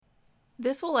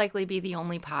This will likely be the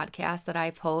only podcast that I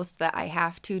post that I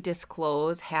have to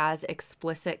disclose has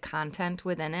explicit content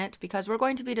within it, because we're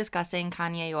going to be discussing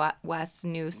Kanye West's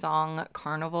new song,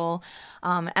 Carnival.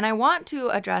 And I want to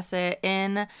address it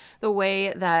in the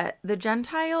way that the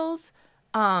Gentiles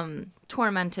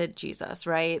tormented Jesus,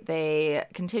 right? They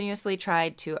continuously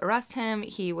tried to arrest him.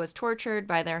 He was tortured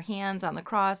by their hands on the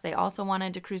cross. They also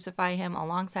wanted to crucify him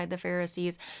alongside the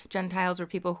Pharisees. Gentiles were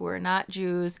people who were not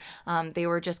Jews. They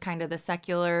were just kind of the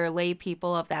secular lay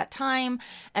people of that time.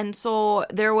 And so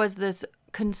there was this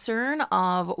concern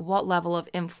of what level of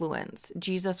influence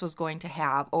Jesus was going to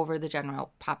have over the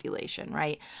general population,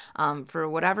 right? For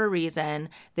whatever reason,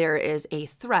 there is a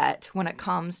threat when it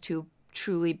comes to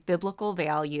truly biblical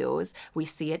values. We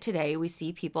see it today. We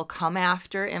see people come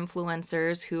after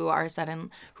influencers who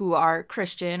are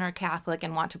Christian or Catholic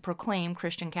and want to proclaim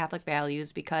Christian Catholic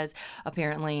values because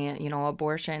apparently,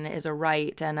 abortion is a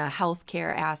right and a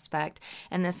healthcare aspect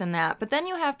and this and that. But then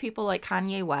you have people like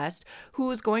Kanye West,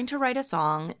 who's going to write a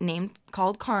song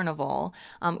called Carnival,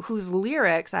 whose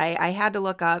lyrics I had to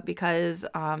look up because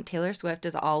Taylor Swift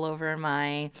is all over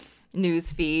my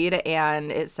news feed,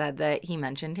 and it said that he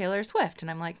mentioned Taylor Swift, and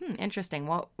I'm like, interesting.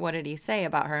 What did he say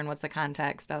about her, and what's the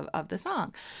context of the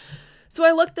song? So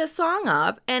I looked this song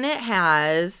up, and it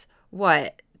has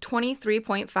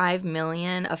 23.5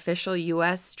 million official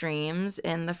U.S. streams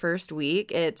in the first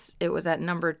week. It was at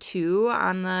number 2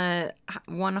 on the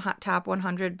top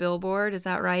 100 Billboard. Is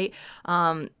that right?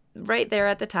 Right there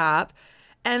at the top,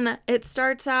 and it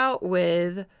starts out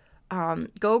with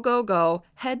go, go, go,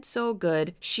 head so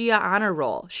good, she a honor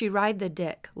roll. She ride the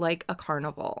dick like a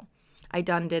carnival. I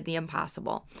done did the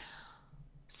impossible.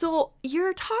 So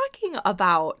you're talking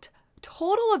about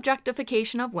total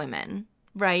objectification of women,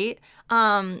 right?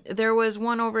 There was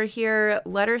one over here,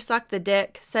 let her suck the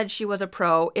dick, said she was a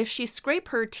pro. If she scrape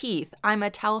her teeth, I'ma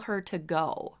tell her to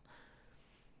go.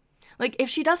 Like, if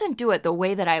she doesn't do it the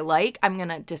way that I like, I'm going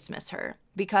to dismiss her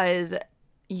because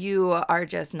you are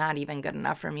just not even good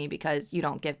enough for me because you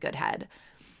don't give good head.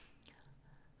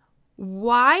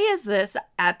 Why is this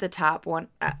at the top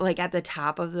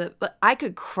I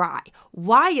could cry.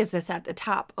 Why is this at the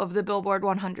top of the Billboard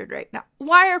 100 right now?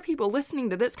 Why are people listening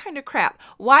to this kind of crap?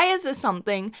 Why is this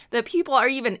something that people are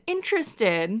even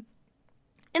interested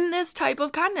in this type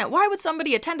of content? Why would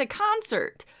somebody attend a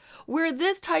concert where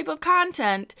this type of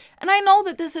content, and I know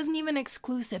that this isn't even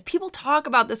exclusive. People talk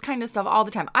about this kind of stuff all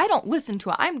the time. I don't listen to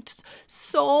it. I'm just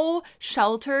so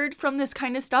sheltered from this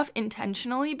kind of stuff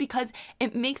intentionally because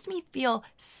it makes me feel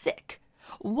sick.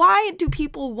 Why do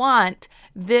people want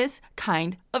this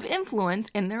kind of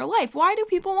influence in their life? Why do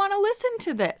people want to listen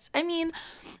to this? I mean,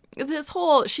 this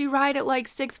whole, she ride it like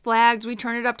Six Flags, we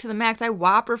turn it up to the max, I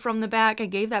whop her from the back, I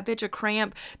gave that bitch a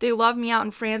cramp, they love me out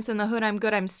in France, in the hood I'm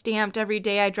good, I'm stamped every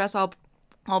day, I dress all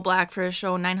black for a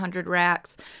show, 900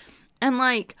 racks, and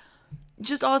like,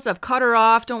 just all stuff, cut her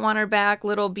off, don't want her back,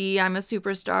 little B, I'm a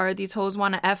superstar, these hoes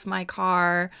want to F my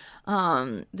car.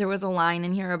 There was a line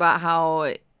in here about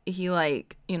how he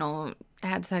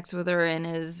had sex with her in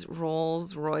his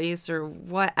Rolls Royce or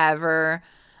whatever.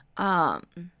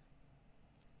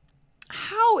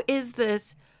 How is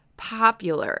this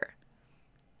popular?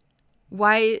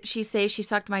 Why she say she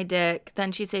sucked my dick,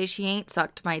 then she say she ain't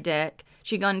sucked my dick.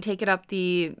 She gonna take it up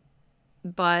the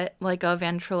butt like a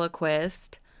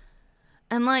ventriloquist.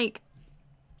 And like,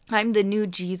 I'm the new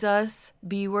Jesus,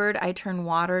 B word, I turn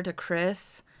water to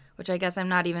Chris, which I guess I'm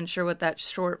not even sure what that's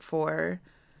short for.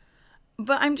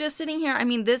 But I'm just sitting here. I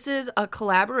mean, this is a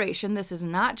collaboration. This is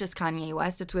not just Kanye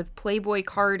West. It's with Playboi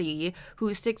Carti,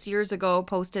 who 6 years ago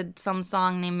posted some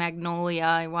song named Magnolia.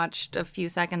 I watched a few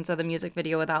seconds of the music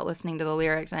video without listening to the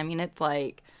lyrics. I mean, it's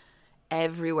like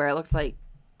everywhere. It looks like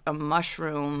a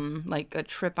mushroom, like a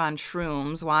trip on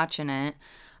shrooms watching it.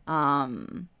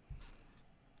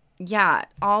 Yeah,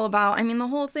 all about, I mean, the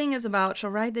whole thing is about she'll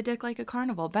ride the dick like a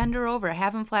carnival, bend her over,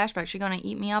 having flashbacks. She's going to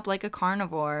eat me up like a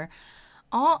carnivore.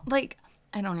 All, like,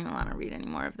 I don't even want to read any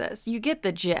more of this. You get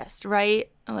the gist, right?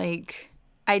 Like,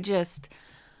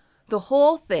 the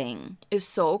whole thing is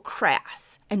so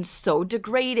crass and so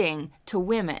degrading to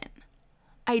women.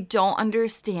 I don't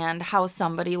understand how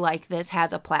somebody like this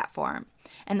has a platform.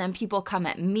 And then people come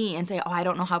at me and say, oh, I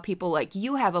don't know how people like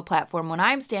you have a platform when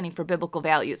I'm standing for biblical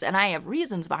values. And I have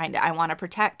reasons behind it. I want to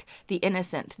protect the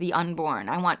innocent, the unborn.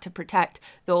 I want to protect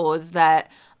those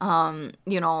that,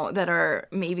 that are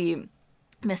maybe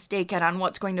mistaken on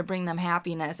what's going to bring them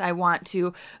happiness. I want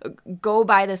to go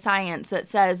by the science that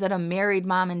says that a married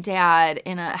mom and dad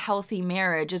in a healthy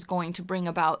marriage is going to bring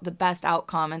about the best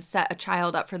outcome and set a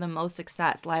child up for the most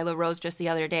success. Lila Rose just the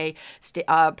other day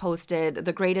posted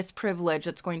the greatest privilege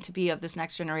that's going to be of this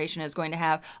next generation is going to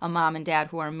have a mom and dad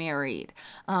who are married.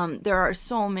 There are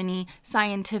so many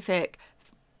scientific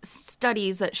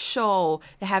studies that show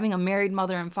that having a married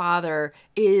mother and father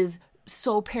is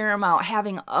so paramount.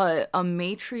 Having a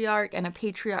matriarch and a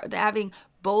patriarch, having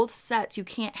both sets. You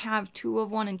can't have two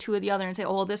of one and two of the other and say,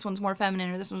 oh, well, this one's more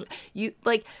feminine or this one's,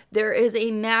 there is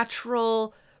a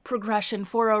natural progression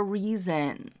for a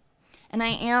reason. And I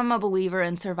am a believer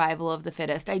in survival of the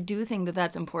fittest. I do think that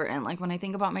that's important. Like when I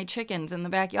think about my chickens in the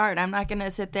backyard, I'm not going to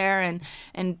sit there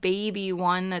and baby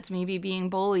one that's maybe being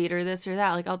bullied or this or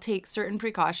that. Like I'll take certain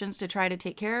precautions to try to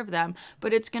take care of them,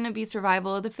 but it's going to be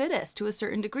survival of the fittest to a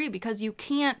certain degree because you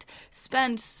can't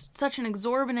spend such an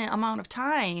exorbitant amount of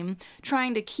time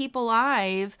trying to keep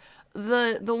alive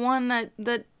the one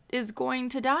that is going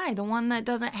to die, the one that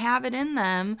doesn't have it in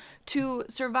them to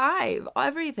survive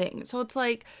everything. So it's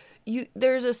like,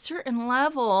 there's a certain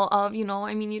level of, you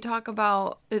talk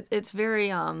about it's very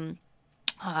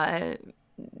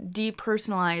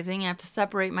depersonalizing. I have to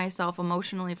separate myself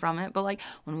emotionally from it. But like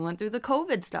when we went through the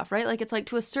COVID stuff, right? Like it's like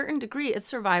to a certain degree, it's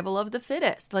survival of the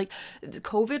fittest. Like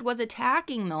COVID was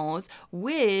attacking those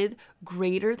with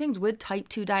greater things, with type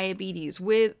 2 diabetes,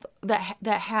 with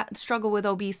that struggle with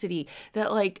obesity, that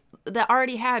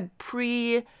already had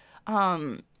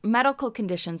medical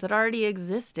conditions that already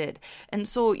existed. And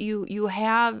so you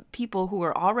have people who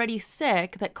are already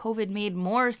sick that COVID made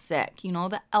more sick,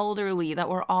 the elderly that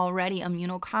were already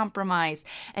immunocompromised.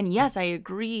 And yes, I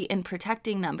agree in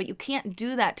protecting them, but you can't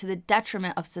do that to the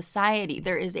detriment of society.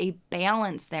 There is a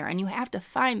balance there, and you have to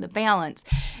find the balance.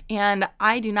 And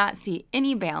I do not see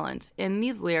any balance in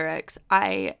these lyrics.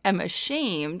 I am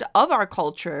ashamed of our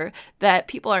culture that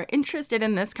people are interested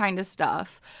in this kind of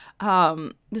stuff.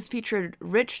 This featured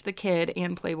Rich the Kid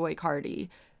and Playboy Cardi,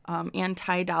 and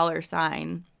Ty Dolla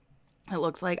 $ign. It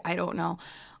looks like, I don't know.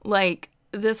 Like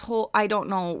this whole, I don't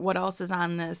know what else is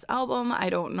on this album. I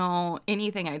don't know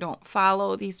anything. I don't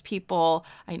follow these people.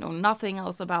 I know nothing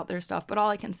else about their stuff. But all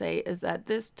I can say is that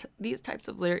these types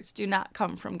of lyrics do not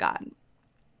come from God.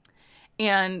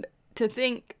 And to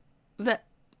think that,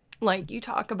 like, you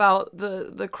talk about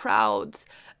the crowds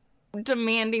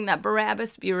demanding that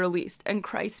Barabbas be released and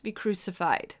Christ be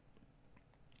crucified.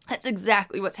 That's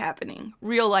exactly what's happening.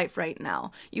 Real life right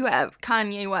now. You have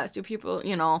Kanye West. Do people,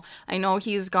 I know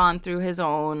he's gone through his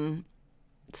own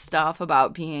stuff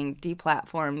about being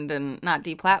deplatformed and not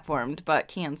deplatformed, but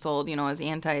canceled, his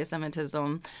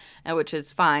anti-Semitism, which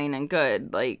is fine and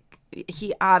good. Like,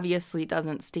 he obviously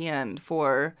doesn't stand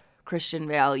for Christian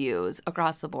values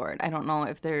across the board. I don't know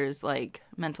if there's like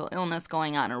mental illness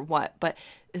going on or what, but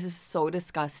this is so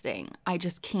disgusting. I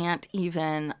just can't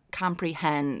even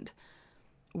comprehend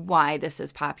why this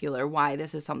is popular, why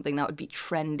this is something that would be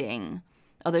trending,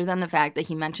 other than the fact that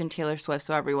he mentioned Taylor Swift,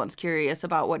 so everyone's curious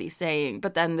about what he's saying.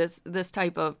 But then this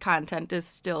type of content is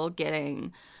still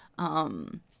getting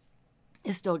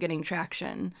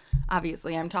traction.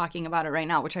 Obviously, I'm talking about it right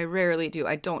now, which I rarely do.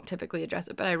 I don't typically address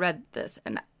it, but I read this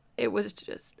and it was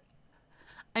just,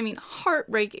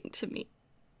 heartbreaking to me.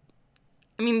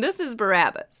 This is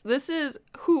Barabbas. This is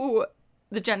who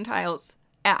the Gentiles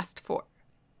asked for.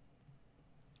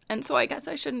 And so I guess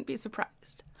I shouldn't be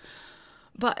surprised.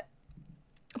 But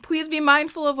please be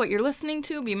mindful of what you're listening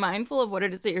to. Be mindful of what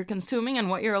it is that you're consuming and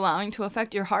what you're allowing to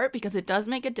affect your heart, because it does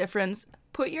make a difference.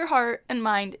 Put your heart and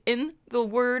mind in the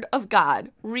Word of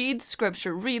God. Read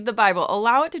Scripture. Read the Bible.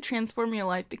 Allow it to transform your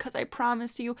life, because I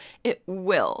promise you it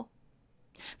will.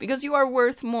 Because you are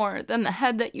worth more than the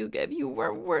head that you give. You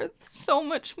are worth so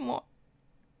much more.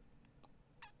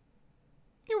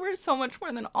 You're worth so much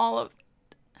more than all of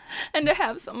it. And to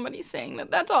have somebody saying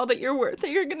that that's all that you're worth, that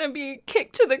you're going to be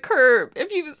kicked to the curb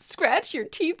if you scratch your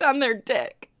teeth on their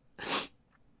dick.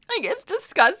 Like, it's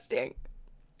disgusting.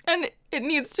 And it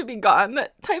needs to be gone.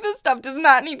 That type of stuff does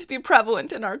not need to be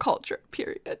prevalent in our culture,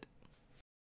 period.